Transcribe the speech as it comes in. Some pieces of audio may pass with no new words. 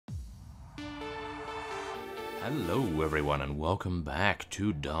Hello everyone and welcome back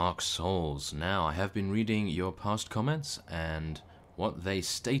to Dark Souls. Now, I have been reading your past comments, and what they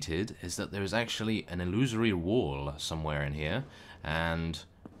stated is that there is actually an illusory wall somewhere in here, and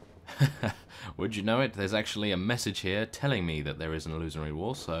would you know it, there's actually a message here telling me that there is an illusory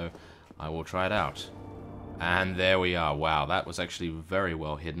wall, so I will try it out. And there we are. Wow, that was actually very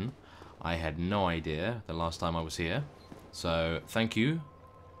well hidden. I had no idea the last time I was here, so thank you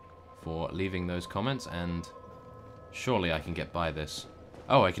for leaving those comments, and surely I can get by this.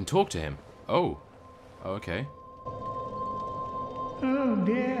 Oh, I can talk to him. Oh, okay. Oh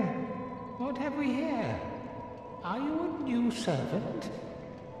dear, what have we here? Are you a new servant?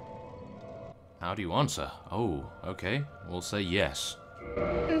 How do you answer? Oh, okay. We'll say yes.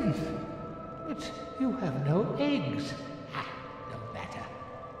 But you have no eggs. Ah, no matter.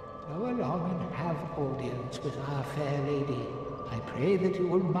 Go along and have audience with our fair lady. I pray that you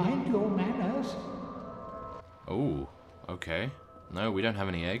will mind your manners. Oh, okay. No, we don't have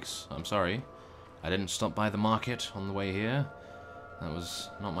any eggs. I'm sorry. I didn't stop by the market on the way here. That was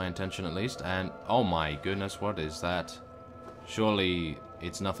not my intention, at least. And, oh my goodness, what is that? Surely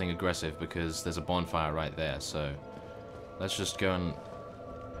it's nothing aggressive, because there's a bonfire right there, so let's just go and...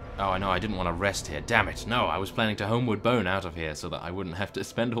 Oh, I know, I didn't want to rest here. Damn it. No, I was planning to homeward bone out of here so that I wouldn't have to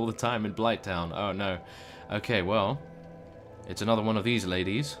spend all the time in Blighttown. Oh, no. Okay, well, it's another one of these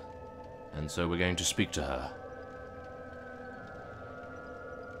ladies, and so we're going to speak to her.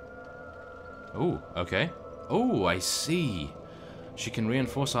 Oh, okay. Oh, I see. She can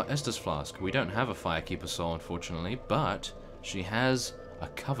reinforce our Estus Flask. We don't have a Firekeeper Soul, unfortunately, but she has a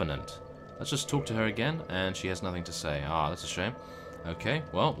Covenant. Let's just talk to her again, and she has nothing to say. Ah, that's a shame. Okay,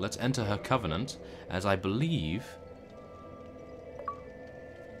 well, let's enter her Covenant, as I believe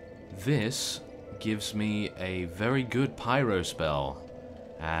this gives me a very good Pyro spell,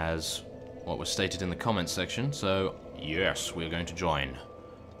 as what was stated in the comments section, so yes, we're going to join.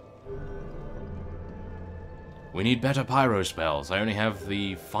 We need better Pyro spells. I only have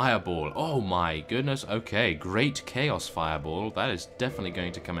the Fireball. Oh my goodness, okay, great Chaos Fireball. That is definitely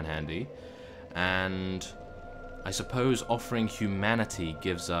going to come in handy. And I suppose offering Humanity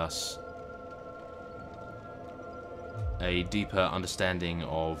gives us a deeper understanding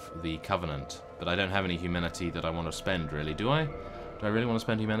of the Covenant. But I don't have any Humanity that I want to spend, really, do I? Do I really want to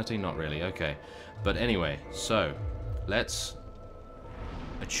spend Humanity? Not really, okay. But anyway, so let's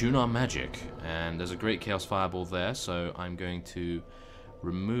attune our magic, and there's a great Chaos Fireball there, so I'm going to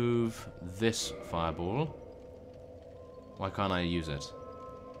remove this Fireball. Why can't I use it?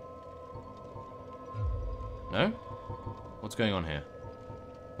 No? What's going on here?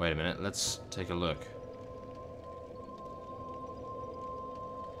 Wait a minute, let's take a look.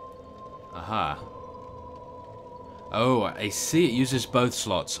 Aha. Oh, I see, it uses both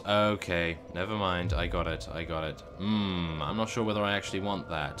slots. Okay, never mind, I got it, I got it. I'm not sure whether I actually want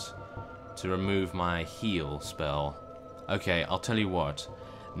that to remove my heal spell. Okay, I'll tell you what.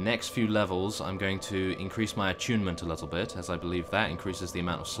 Next few levels, I'm going to increase my attunement a little bit, as I believe that increases the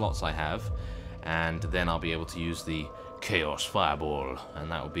amount of slots I have, and then I'll be able to use the Chaos Fireball, and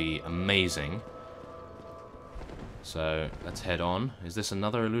that will be amazing. So, let's head on. Is this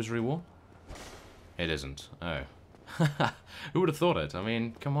another illusory wall? It isn't. Oh. Who would have thought it? I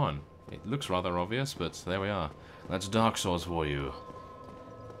mean, come on. It looks rather obvious, but there we are. That's Dark Souls for you.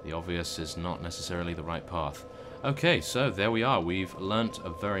 The obvious is not necessarily the right path. Okay, so there we are. We've learnt a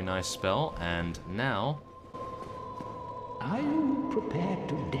very nice spell, and now... Are you prepared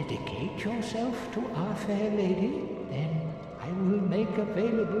to dedicate yourself to our fair lady? Then I will make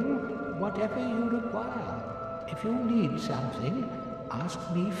available whatever you require. If you need something, ask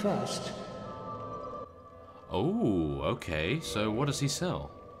me first. Oh, okay. So what does he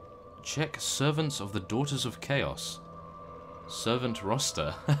sell? Check Servants of the Daughters of Chaos. Servant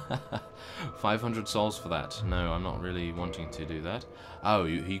roster. 500 souls for that. No, I'm not really wanting to do that. Oh,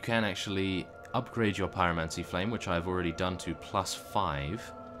 you can actually upgrade your Pyromancy Flame, which I've already done to +5.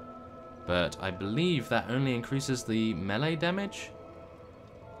 But I believe that only increases the melee damage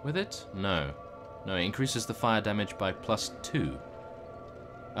with it? No. No, it increases the fire damage by +2.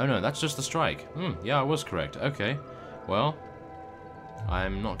 Oh no, that's just the strike. Yeah, I was correct. Okay. Well,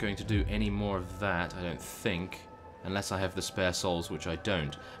 I'm not going to do any more of that, I don't think, unless I have the spare souls, which I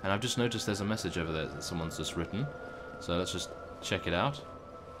don't. And I've just noticed there's a message over there that someone's just written. So let's just check it out.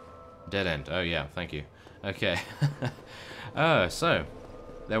 Dead end. Oh yeah, thank you. Okay. So,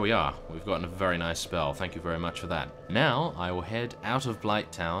 there we are. We've gotten a very nice spell. Thank you very much for that. Now, I will head out of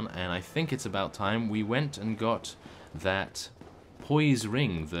Blighttown, and I think it's about time we went and got that poise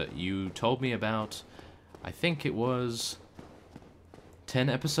ring that you told me about. I think it was 10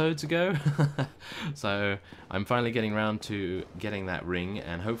 episodes ago. So I'm finally getting around to getting that ring,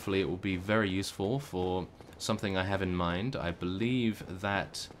 and hopefully it will be very useful for something I have in mind. I believe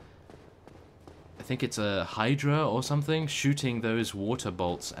that, I think it's a Hydra or something, shooting those water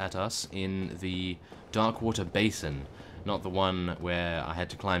bolts at us in the dark water basin. Not the one where I had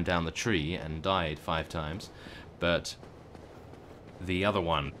to climb down the tree and died 5 times, but the other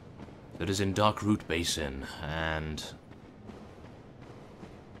one that is in Darkroot Basin. And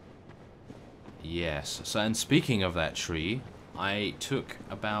yes, so, and speaking of that tree, I took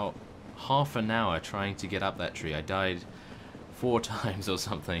about half an hour trying to get up that tree. I died 4 times or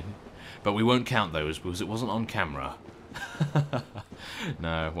something, but we won't count those because it wasn't on camera.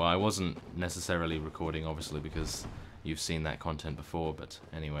 No, well, I wasn't necessarily recording, obviously, because you've seen that content before, but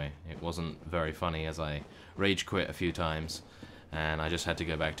anyway, it wasn't very funny as I rage quit a few times, and I just had to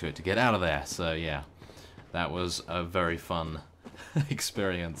go back to it to get out of there. So yeah, that was a very fun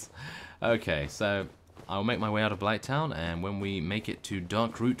experience. Okay, so I'll make my way out of Blighttown, and when we make it to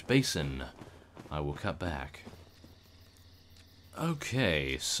Darkroot Basin, I will cut back.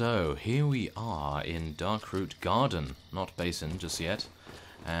 Okay, so here we are in Darkroot Garden, not Basin just yet,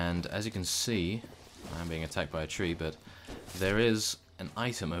 and as you can see, I'm being attacked by a tree, but there is an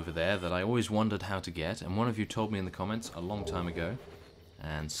item over there that I always wondered how to get, and one of you told me in the comments a long time ago,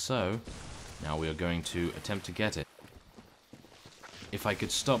 and so now we are going to attempt to get it. If I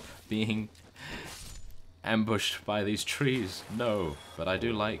could stop being ambushed by these trees, no, but I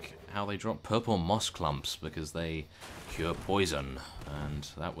do like how they drop purple moss clumps because they cure poison, and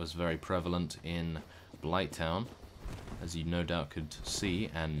that was very prevalent in Blighttown, as you no doubt could see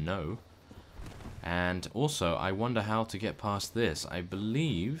and know. And also, I wonder how to get past this. I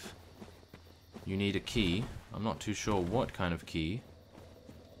believe you need a key. I'm not too sure what kind of key.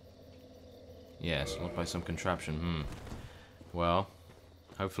 Yes, locked by some contraption. Well,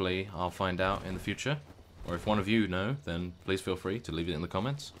 hopefully I'll find out in the future. Or if one of you know, then please feel free to leave it in the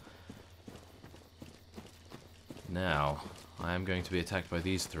comments. Now, I am going to be attacked by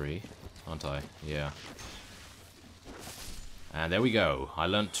these 3, aren't I? Yeah. And there we go. I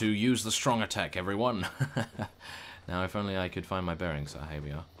learnt to use the strong attack, everyone. Now, if only I could find my bearings. Ah, here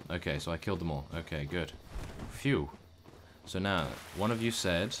we are. Okay, so I killed them all. Okay, good. Phew. So now, one of you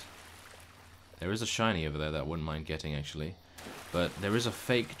said there is a shiny over there that I wouldn't mind getting, actually. But there is a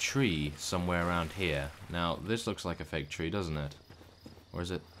fake tree somewhere around here. Now, this looks like a fake tree, doesn't it? Or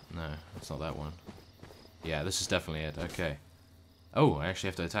is it? No, it's not that one. Yeah, this is definitely it. Okay. Oh, I actually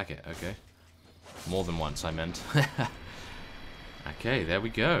have to attack it. Okay. More than once, I meant. Okay, there we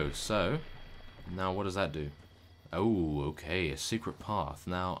go. So, now what does that do? Oh, okay, a secret path.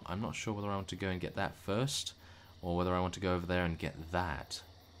 Now, I'm not sure whether I want to go and get that first, or whether I want to go over there and get that.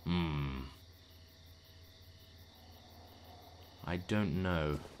 I don't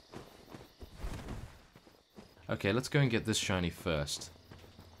know. Okay, let's go and get this shiny first.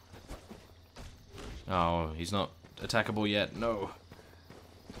 Oh, he's not attackable yet. No.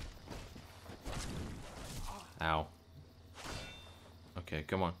 Ow. Okay,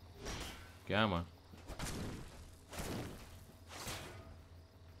 come on. Come on.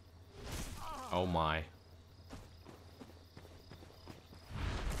 Oh my.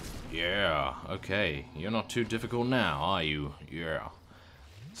 Yeah, okay. You're not too difficult now, are you? Yeah.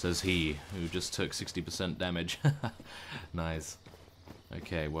 Says he, who just took 60% damage. Nice.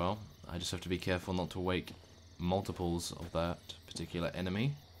 Okay, well, I just have to be careful not to wake multiples of that particular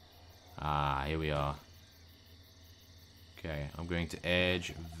enemy. Ah, here we are. Okay, I'm going to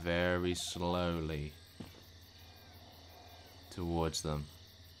edge very slowly towards them.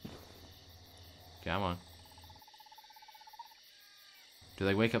 Come on. Do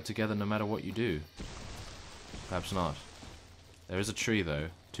they wake up together no matter what you do? Perhaps not. There is a tree though.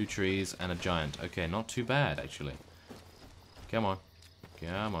 2 trees and a giant. Okay, not too bad actually. Come on.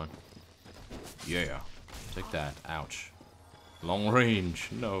 Come on. Yeah. Take that. Ouch. Long range.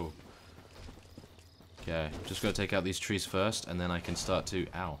 No. Okay, just gotta take out these trees first, and then I can start to...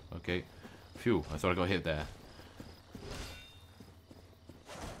 Ow, okay. Phew, I thought I got hit there.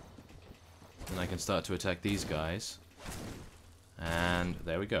 And I can start to attack these guys. And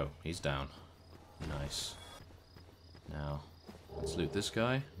there we go, he's down. Nice. Now, let's loot this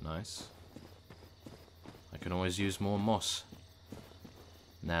guy. Nice. I can always use more moss.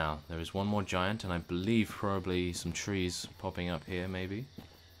 Now, there is one more giant, and I believe probably some trees popping up here, maybe.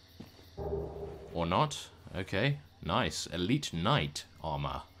 Or not. Okay, nice. Elite Knight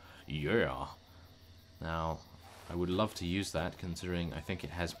armor. Yeah. Now, I would love to use that, considering I think it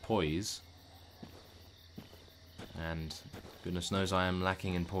has poise. And goodness knows I am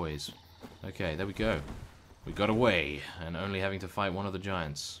lacking in poise. Okay, there we go. We got away, and only having to fight one of the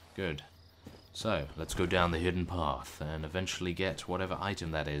giants. Good. So, let's go down the hidden path, and eventually get whatever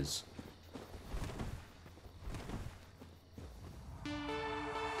item that is.